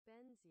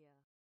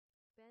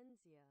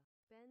benzya,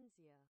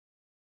 benzya.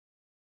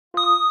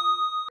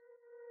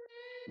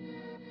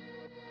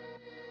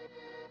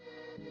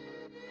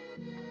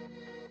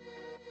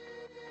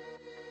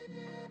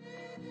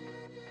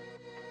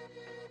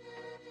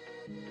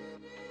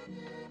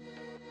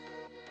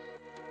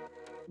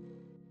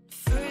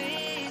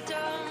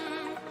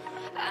 Freedom,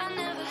 I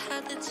never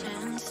had the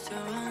chance to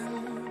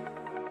run.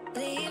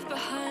 Leave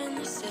behind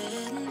the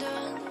said and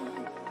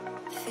done.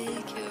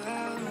 Figure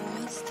out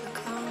what's to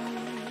come.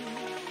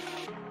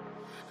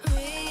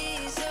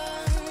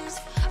 Reasons,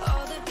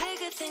 all the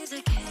bigger things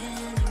I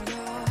can't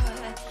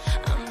ignore.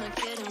 I'm not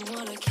getting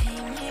what I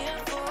came here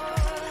for.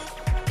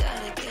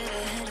 Gotta get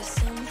ahead of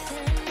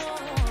something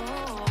more.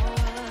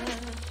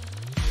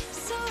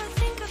 So I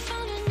think I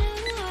found a new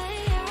way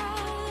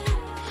out,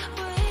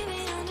 way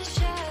beyond a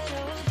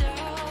shadow of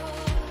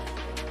doubt.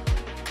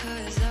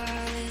 'Cause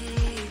I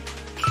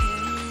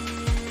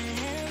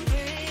can't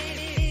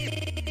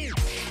breathe.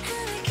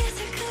 And I guess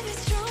I could be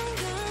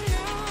stronger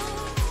now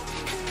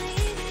and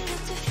leave it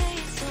up to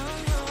fate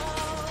somehow.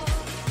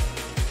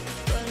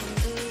 But I'm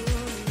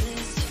doing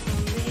this for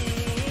me.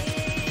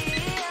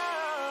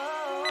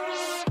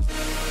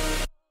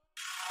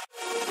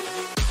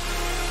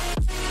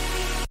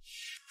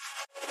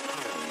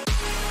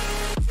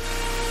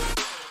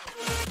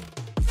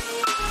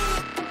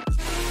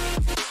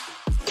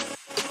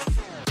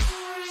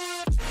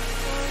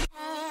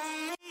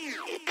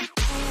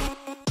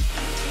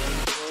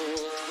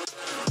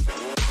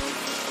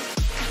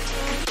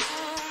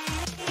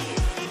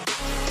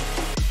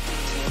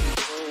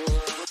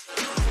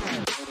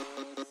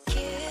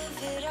 Give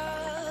it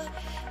up,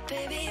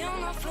 baby, I'm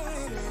not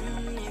fooling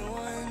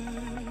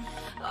anyone.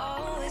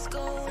 Always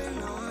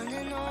going on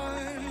and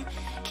on.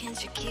 Can't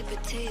you keep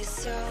it to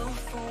yourself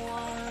for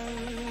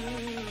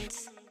once?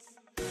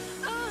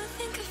 Oh, I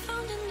think I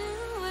found a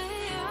new way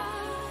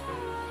out,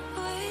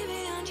 way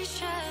beyond your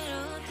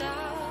shadow of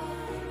doubt.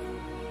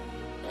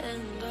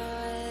 And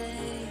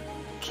I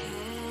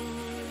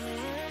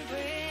can't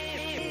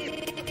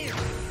breathe.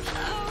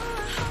 Oh,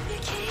 I hope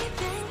you're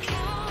keeping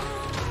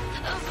count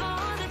of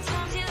all the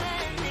times you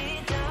let me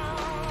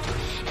down,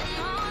 and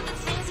all the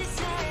things you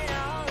said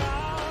out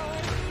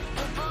loud,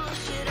 the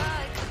bullshit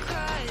I could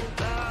cry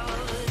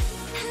about.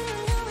 And I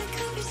know we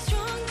could be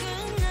stronger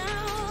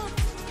now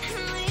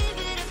and leave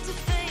it up to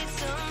fate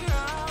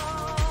somehow.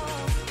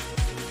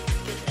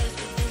 But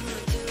everything I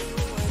do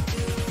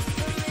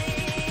for me.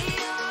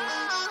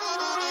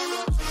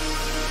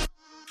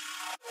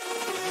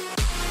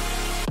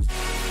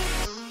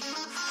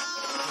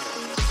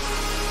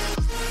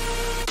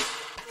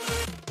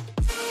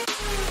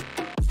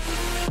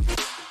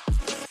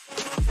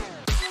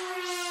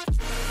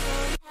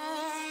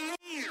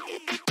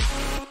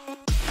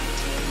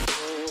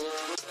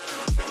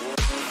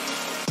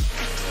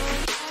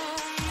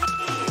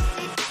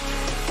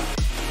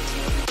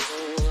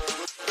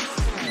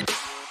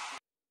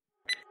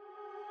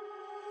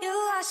 You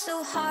are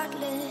so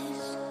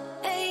heartless,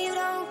 and you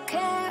don't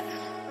care.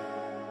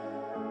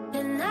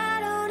 And I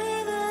don't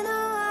even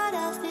know what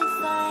I've been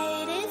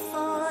fighting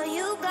for.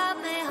 You got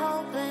me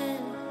hoping,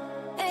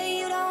 and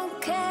you don't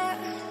care.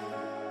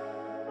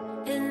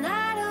 And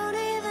I don't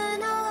even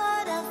know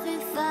what I've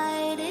been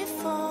fighting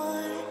for.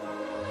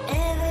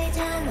 Every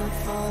time I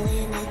fall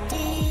in the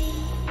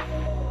deep,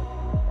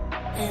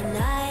 and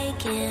I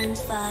can't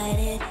fight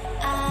it,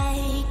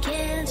 I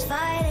can't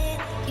fight it.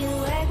 You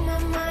wreck my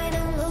mind,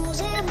 I'm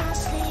losing my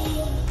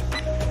sleep.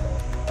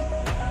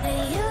 And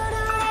you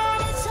know that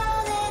it's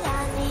all that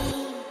I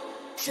need,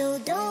 so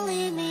don't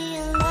leave me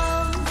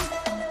alone.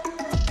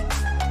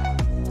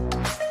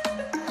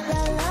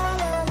 La la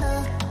la la,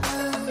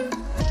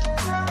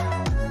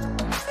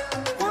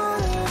 don't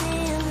leave me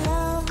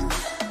alone.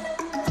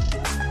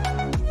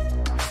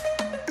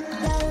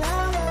 La la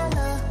la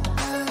la,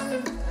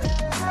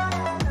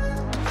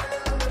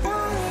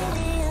 don't leave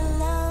me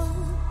alone.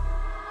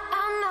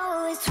 I know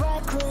it's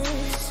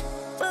reckless,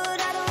 but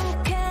I don't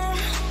care.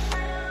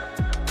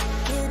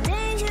 You're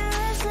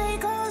dangerously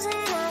close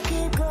and I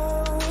keep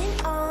going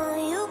on.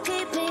 You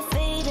keep me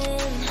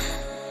fading,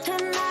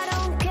 and I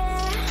don't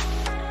care.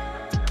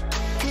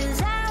 'Cause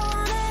I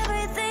want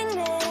everything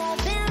that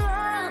I've been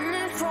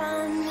running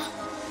from.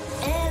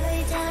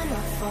 Every time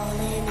I fall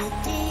in the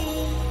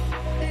deep,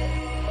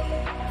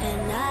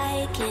 and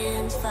I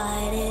can't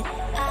fight it,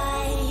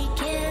 I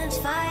can't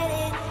fight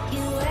it.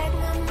 You wreck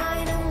my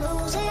mind, I'm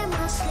losing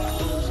my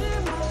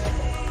sleep.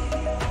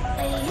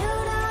 And you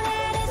know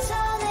that it's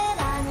all that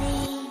I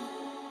need,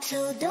 so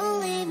don't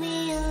leave me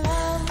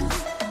alone.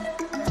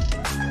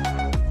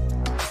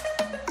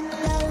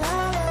 La la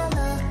la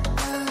la,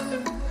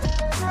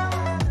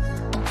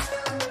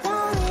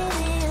 don't leave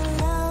me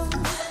alone.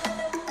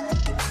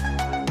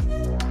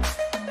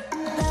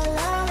 La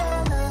la la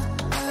la,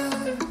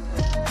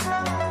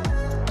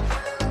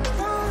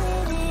 don't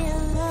leave me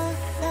alone.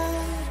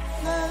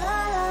 La la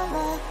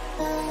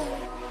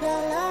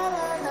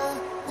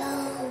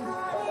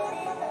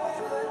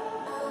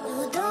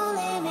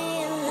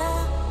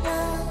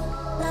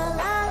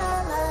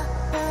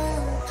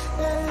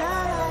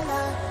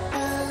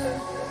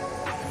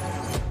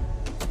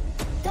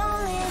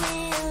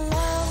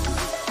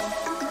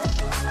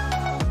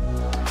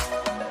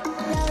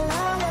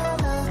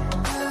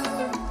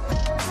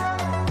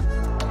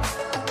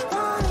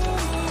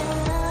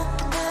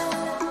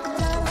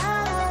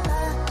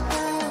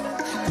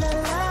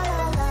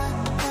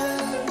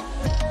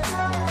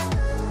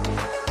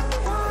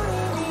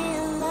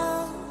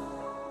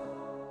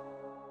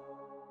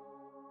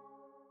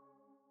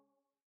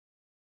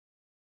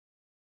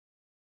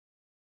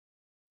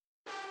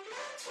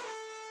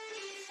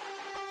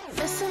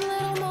Missing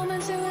little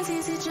moments, it was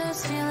easy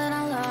just feeling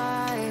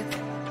alive.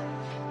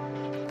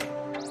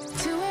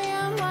 2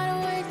 a.m. wide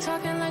awake,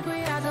 talking like we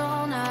had the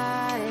whole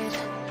night.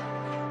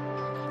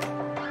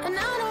 And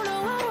I don't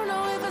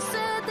know if I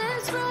said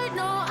this right.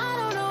 No, I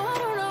don't know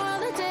how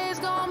the days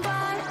gone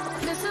by.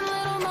 Missing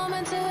little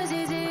moments, it was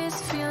easy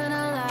just feeling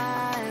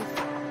alive.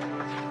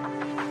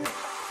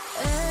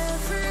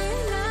 Every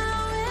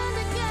now and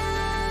again,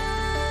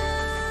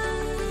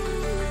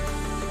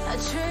 I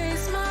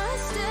trace my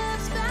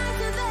steps back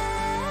to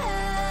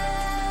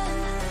then.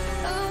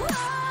 Oh,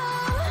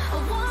 I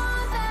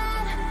want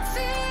that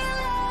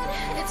feeling.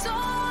 It's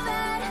all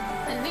that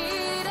I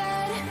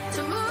needed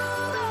to move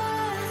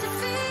on, to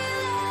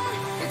feel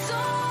it. It's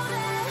all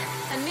that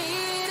I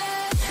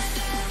needed.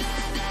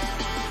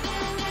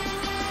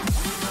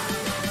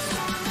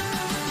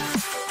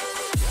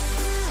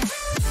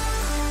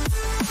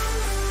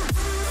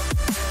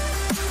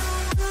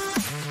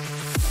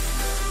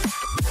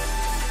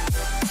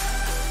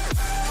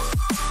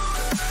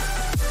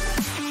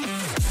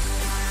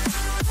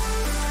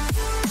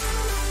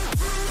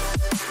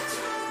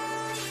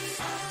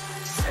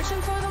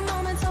 Searching for the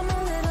moments I'm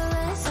a little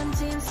less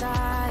empty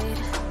inside.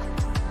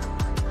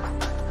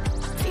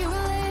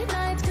 Fewer late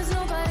nights, cause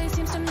nobody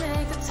seems to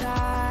make the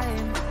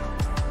time.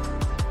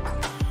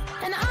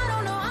 And I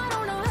don't know how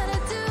to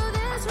do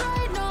this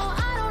right. No,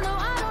 I don't know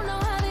how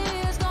the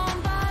years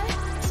gone by.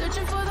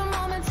 Searching for the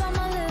moments I'm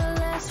a little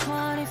less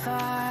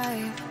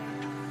 25.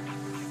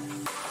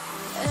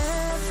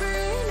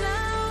 Every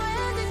now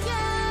and again,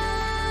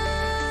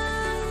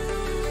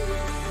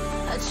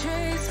 I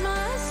trace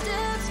my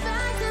steps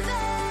back to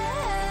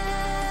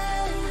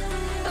then.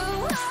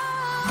 Oh, I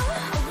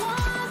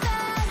want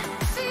that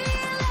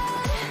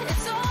feeling.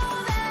 It's all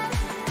that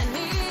I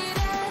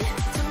needed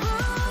to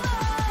move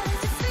on,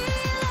 to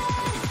feel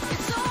it.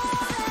 It's all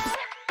that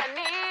I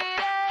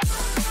needed.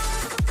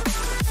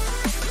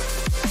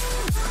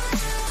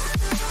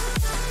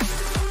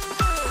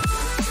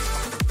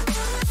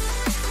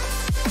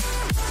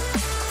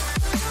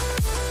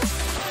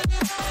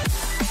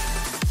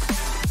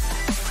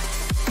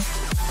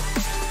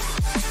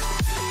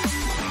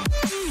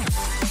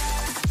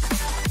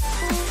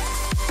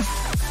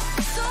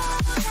 It's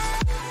all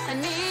that I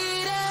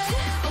needed. I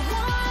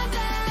want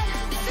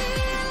that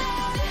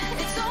feeling.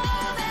 It's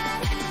all that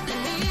I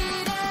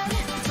needed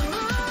to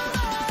move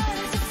on,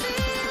 to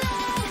feel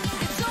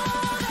it. It's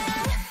all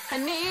that I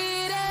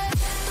needed.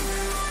 To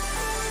move on, to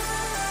feel it.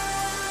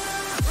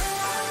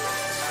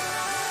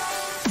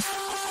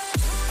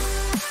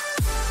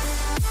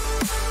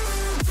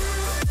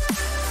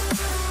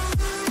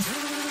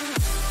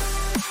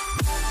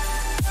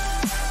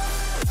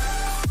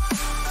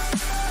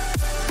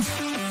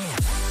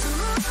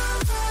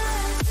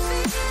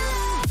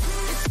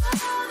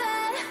 It's all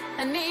that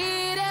I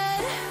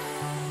needed.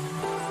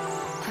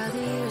 How the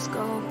years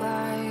go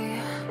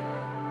by,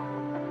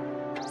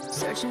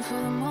 searching for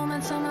the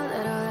moments I'm a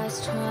little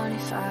less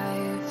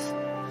 25.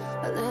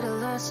 A little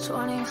less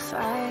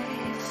 25.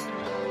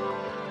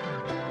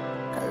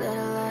 A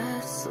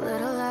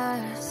little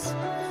less.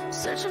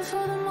 Searching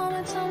for the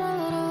moments I'm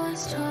a little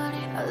less 20.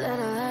 A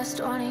little less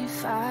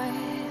 25.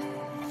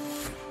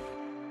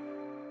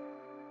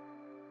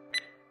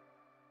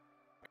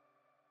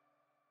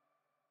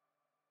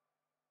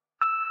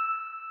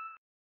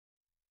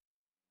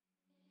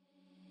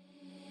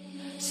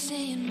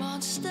 Seeing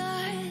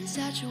monsters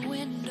at your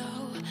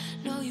window.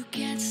 No, you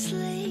can't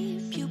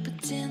sleep. You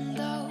pretend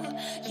though.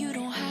 You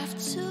don't have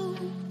to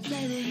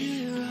play the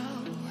hero.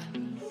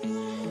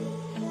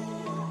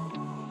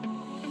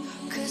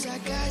 Cause I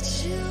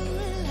got you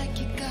like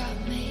you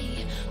got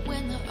me.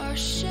 When the earth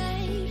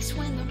shakes,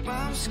 when the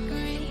bombs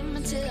scream.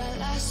 Until our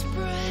last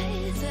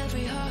breath,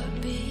 every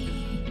heartbeat.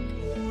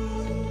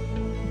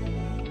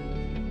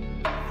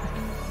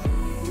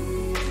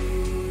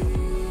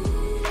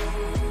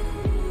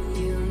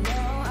 You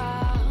know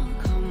I'll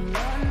come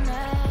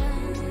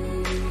running.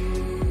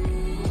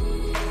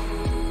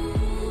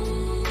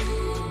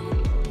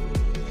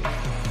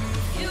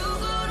 You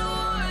go to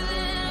war,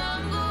 then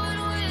I'm going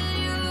with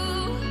you.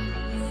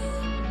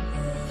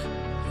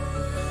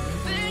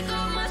 Pick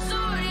up my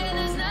sword, yeah,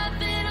 there's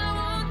nothing I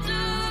won't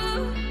do.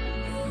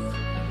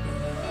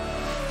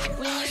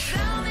 When you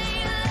found me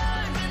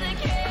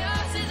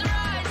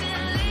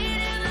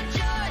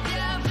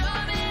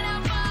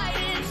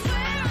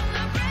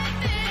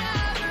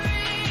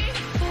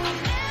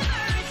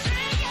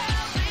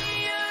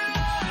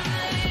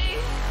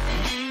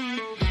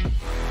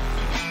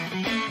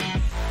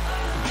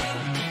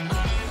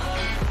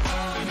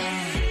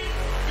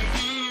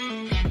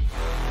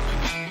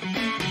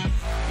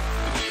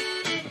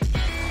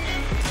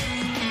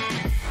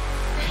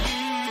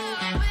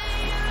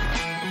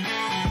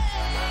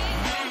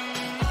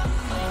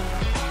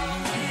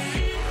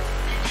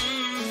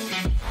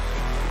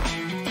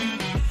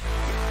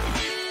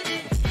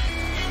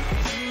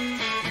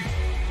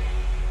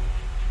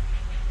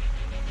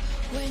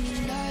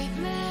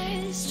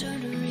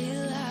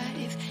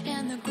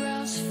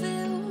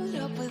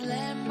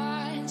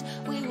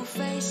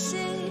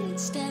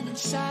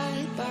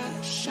side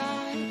by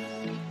side.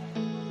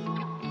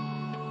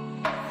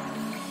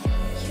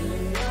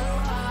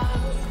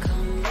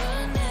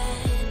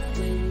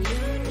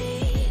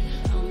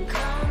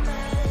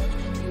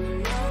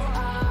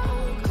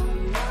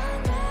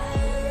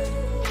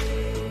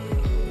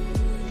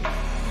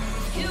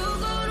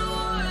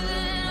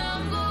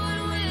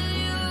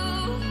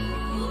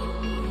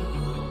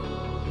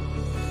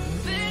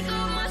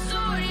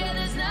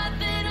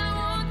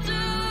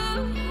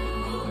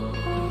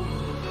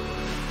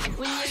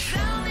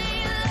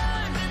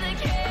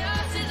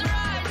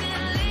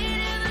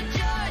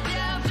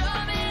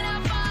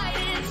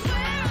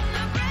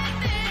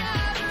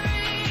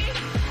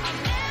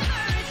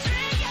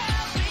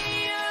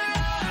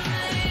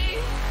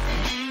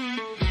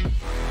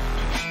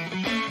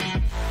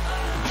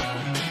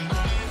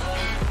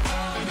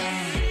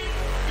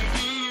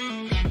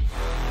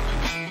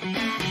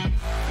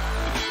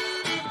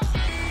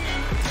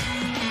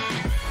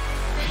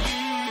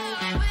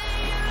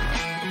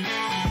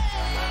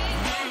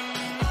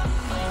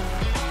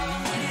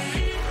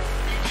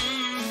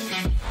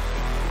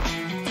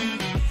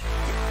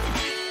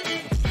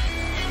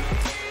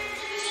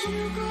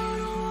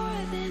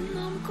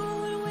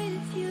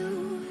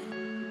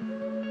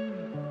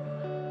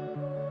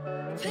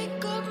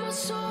 Pick up my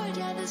sword,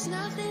 yeah, there's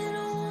nothing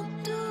I